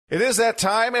It is that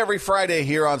time every Friday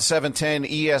here on 710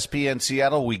 ESPN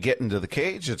Seattle. We get into the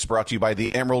cage. It's brought to you by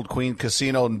the Emerald Queen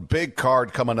Casino. And big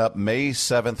card coming up May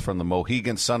 7th from the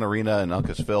Mohegan Sun Arena in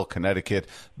Uncasville, Connecticut.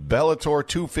 Bellator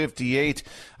 258.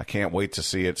 I can't wait to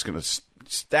see it. It's going to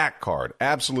stack card,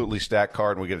 absolutely stack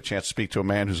card. And we get a chance to speak to a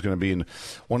man who's going to be in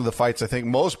one of the fights I think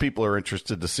most people are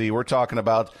interested to see. We're talking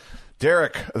about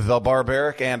Derek, the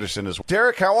Barbaric Anderson.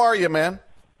 Derek, how are you, man?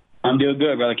 I'm doing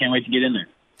good, brother. Can't wait to get in there.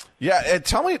 Yeah,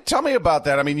 tell me about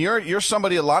that. I mean, you're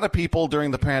somebody. A lot of people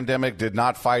during the pandemic did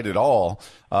not fight at all,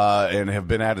 and have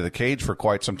been out of the cage for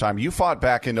quite some time. You fought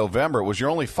back in November. It was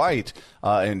your only fight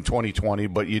in 2020,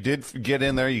 but you did get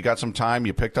in there. You got some time.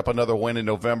 You picked up another win in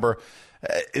November.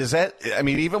 Is that? I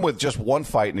mean, even with just one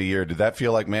fight in a year, did that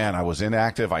feel like, man, I was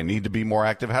inactive. I need to be more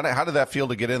active. How did that feel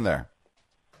to get in there?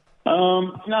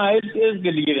 No, it's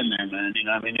good to get in there, man. You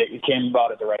know, I mean, it came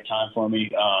about at the right time for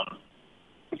me.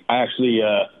 I actually.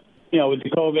 With the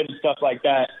COVID and stuff like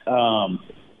that, we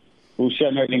were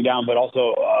shutting everything down. But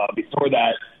also before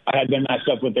that, I had been matched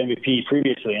up with MVP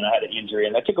previously, and I had an injury,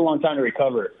 and that took a long time to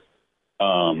recover.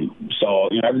 So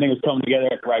everything was coming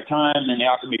together at the right time, and they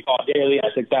offered me Paul Daly. I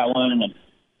took that one, and then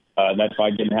that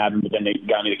fight didn't happen. But then they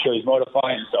got me the Achilles motor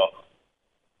fight, and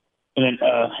then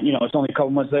it's only a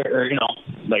couple months later, 6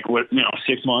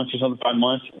 months or something, 5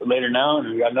 months later now,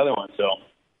 and we got another one. So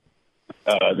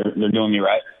they're doing me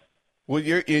right. Well,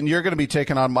 you're going to be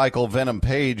taking on Michael Venom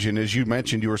Page, and as you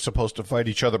mentioned, you were supposed to fight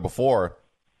each other before.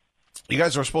 You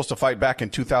guys were supposed to fight back in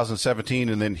 2017,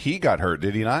 and then he got hurt,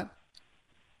 did he not?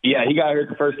 Yeah, he got hurt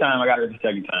the first time. I got hurt the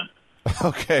second time.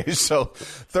 Okay, so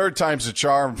third time's a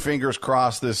charm. Fingers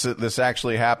crossed this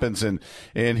actually happens, and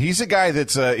he's a guy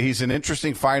that's he's an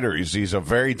interesting fighter. He's a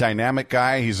very dynamic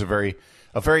guy. He's a very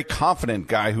confident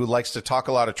guy who likes to talk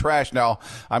a lot of trash. Now,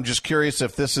 I'm just curious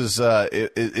if this is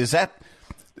that.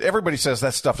 Everybody says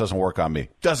that stuff doesn't work on me,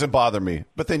 doesn't bother me.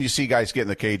 But then you see guys get in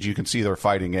the cage, you can see they're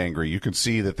fighting angry. You can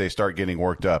see that they start getting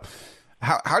worked up.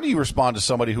 How do you respond to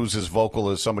somebody who's as vocal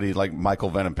as somebody like Michael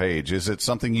Venom Page? Is it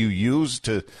something you use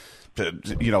to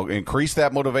increase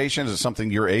that motivation? Is it something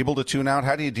you're able to tune out?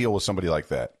 How do you deal with somebody like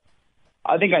that?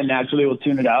 I think I naturally will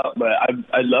tune it out, but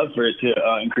I'd love for it to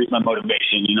increase my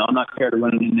motivation. I'm not scared of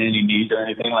running into any knees or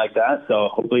anything like that, so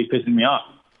hopefully it pisses me off.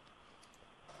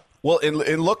 Well, in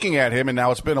looking at him, and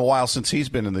now it's been a while since he's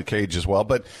been in the cage as well,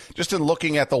 but just in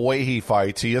looking at the way he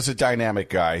fights, he is a dynamic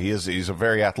guy. He's a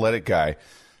very athletic guy.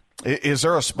 Is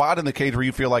there a spot in the cage where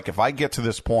you feel like if I get to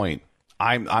this point,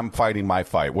 I'm fighting my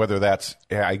fight, whether that's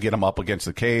I get him up against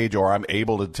the cage or I'm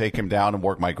able to take him down and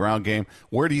work my ground game?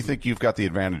 Where do you think you've got the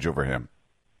advantage over him?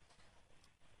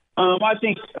 I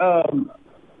think,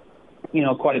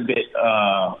 quite a bit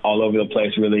all over the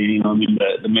place, really.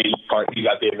 The main part, you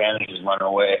got the advantage is running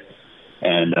away.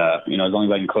 And, as long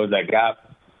as I can close that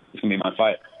gap, it's going to be my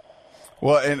fight.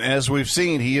 Well, and as we've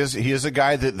seen, he is a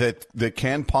guy that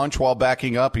can punch while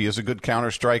backing up. He is a good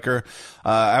counter striker.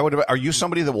 Are you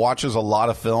somebody that watches a lot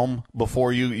of film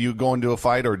before you go into a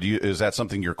fight, or is that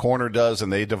something your corner does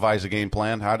and they devise a game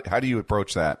plan? How do you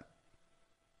approach that?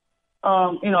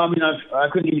 I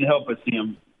couldn't even help but see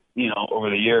him, over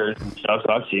the years and stuff.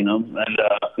 So I've seen them,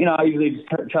 and I usually just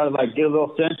try to get a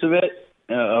little sense of it,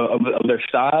 of their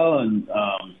style, and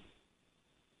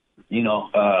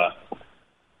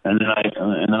and then I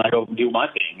go do my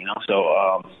thing,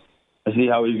 So I see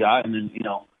how he's got, and then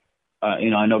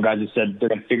I know guys have said they're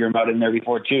gonna figure him out in there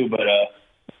before too, but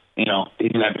he's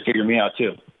gonna have to figure me out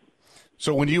too.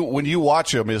 So when you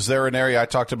watch him, is there an area I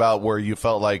talked about where you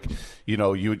felt like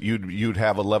you'd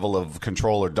have a level of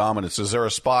control or dominance? Is there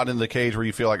a spot in the cage where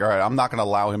you feel like, all right, I'm not going to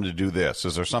allow him to do this?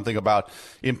 Is there something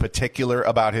in particular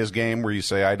about his game where you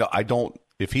say, I don't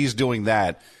if he's doing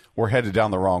that, we're headed down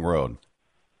the wrong road?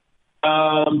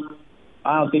 I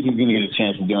don't think he's going to get a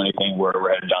chance to do anything where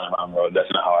we're headed down the wrong road.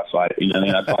 That's not how I fight.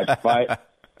 I fight to fight.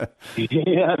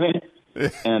 You know what I mean?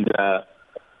 And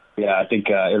I think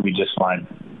it'll be just fine.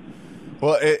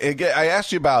 Well, I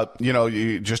asked you about,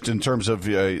 just in terms of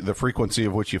the frequency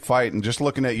of which you fight, and just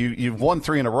looking at you've won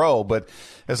 3 in a row. But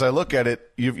as I look at it,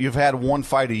 you've had one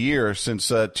fight a year since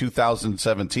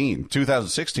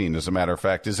 2016, as a matter of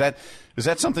fact. Is that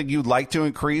something you'd like to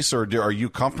increase, or are you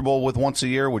comfortable with once a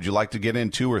year? Would you like to get in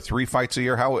 2 or 3 fights a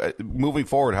year? How moving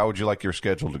forward, how would you like your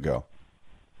schedule to go?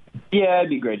 Yeah,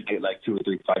 it'd be great to get 2 or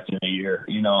 3 fights in a year.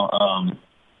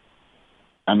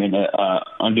 I'm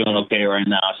doing okay right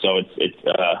now, so it's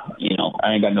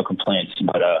I ain't got no complaints,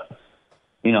 but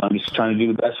I'm just trying to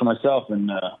do the best for myself, and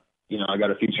I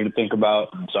got a future to think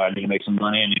about, so I need to make some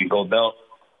money. I need a gold belt,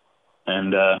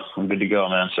 and I'm good to go,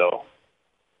 man. So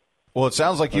Well, it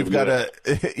sounds like you've got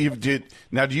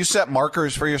now. Do you set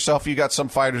markers for yourself? You got some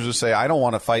fighters who say, "I don't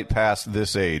want to fight past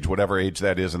this age, whatever age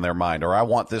that is in their mind," or "I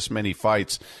want this many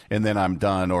fights and then I'm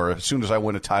done," or "As soon as I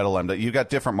win a title, I'm done." You got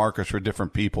different markers for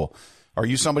different people. Are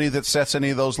you somebody that sets any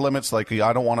of those limits? Like,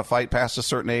 I don't want to fight past a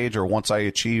certain age, or once I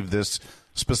achieve this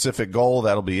specific goal,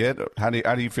 that'll be it. How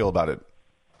do you feel about it?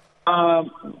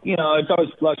 It's always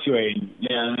fluctuating. You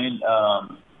know what I mean?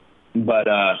 But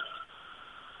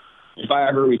if I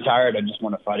ever retired, I just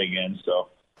want to fight again. So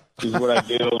this is what I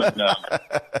do. And,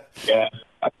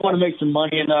 I want to make some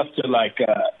money enough to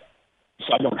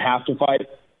so I don't have to fight.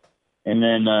 And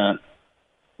then, I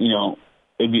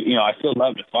still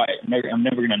love to fight. I'm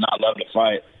never going to not love to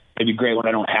fight. It'd be great when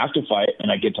I don't have to fight and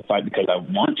I get to fight because I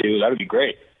want to. That would be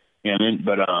great. You know what I mean?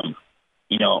 But,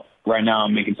 right now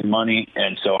I'm making some money,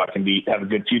 and so I can have a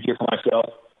good future for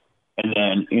myself. And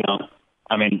then,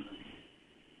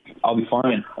 I'll be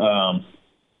fine for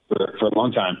a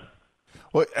long time.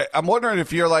 Well, I'm wondering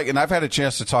if you're like, and I've had a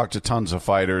chance to talk to tons of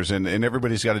fighters, and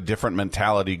everybody's got a different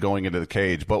mentality going into the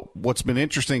cage. But what's been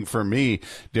interesting for me,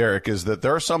 Derek, is that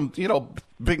there are some,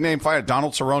 big name fighters.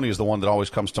 Donald Cerrone is the one that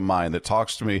always comes to mind, that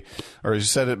talks to me, or he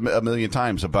said it a million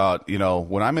times about,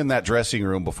 when I'm in that dressing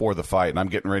room before the fight and I'm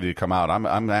getting ready to come out,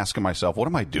 I'm asking myself, what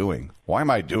am I doing? Why am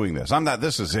I doing this?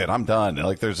 This is it. I'm done.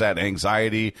 And there's that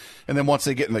anxiety. And then once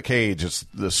they get in the cage,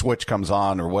 the switch comes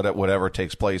on, or whatever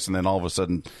takes place. And then all of a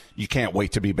sudden you can't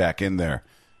wait to be back in there.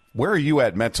 Where are you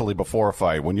at mentally before a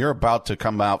fight? When you're about to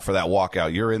come out for that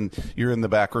walkout, you're in the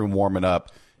back room warming up.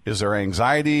 Is there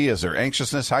anxiety? Is there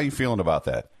anxiousness? How are you feeling about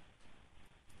that?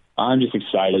 I'm just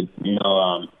excited.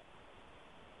 I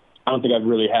don't think I've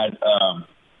really had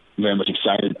very much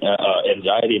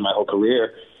anxiety in my whole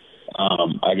career.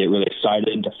 I get really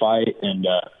excited to fight, and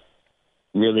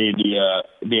really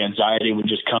the anxiety would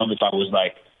just come if I was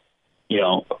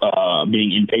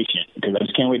being impatient, because I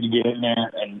just can't wait to get in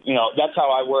there. And that's how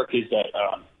I work, is that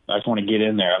I just want to get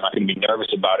in there. I'm not going to be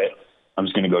nervous about it. I'm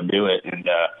just going to go do it, and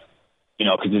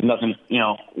because there's nothing.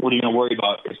 What are you going to worry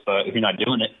about if you're not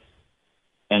doing it?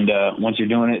 And once you're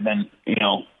doing it, then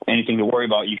anything to worry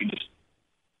about, you can just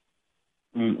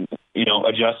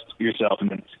adjust yourself,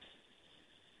 and then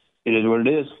it is what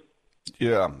it is.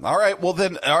 Yeah. All right. Well,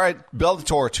 then,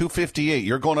 Bellator 258.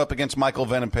 You're going up against Michael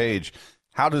Venom Page.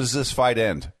 How does this fight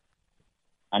end?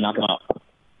 I knock him out.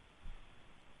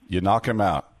 You knock him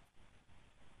out.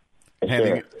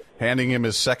 Handing him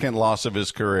his second loss of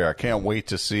his career. I can't wait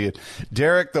to see it.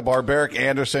 Derek the Barbaric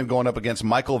Anderson going up against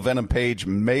Michael Venom Page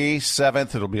May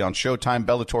 7th. It'll be on Showtime,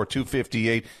 Bellator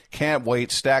 258. Can't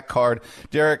wait. Stack card.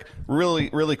 Derek, really,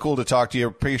 really cool to talk to you.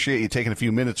 Appreciate you taking a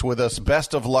few minutes with us.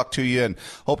 Best of luck to you, and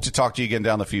hope to talk to you again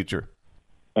down the future.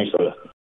 Thanks, brother.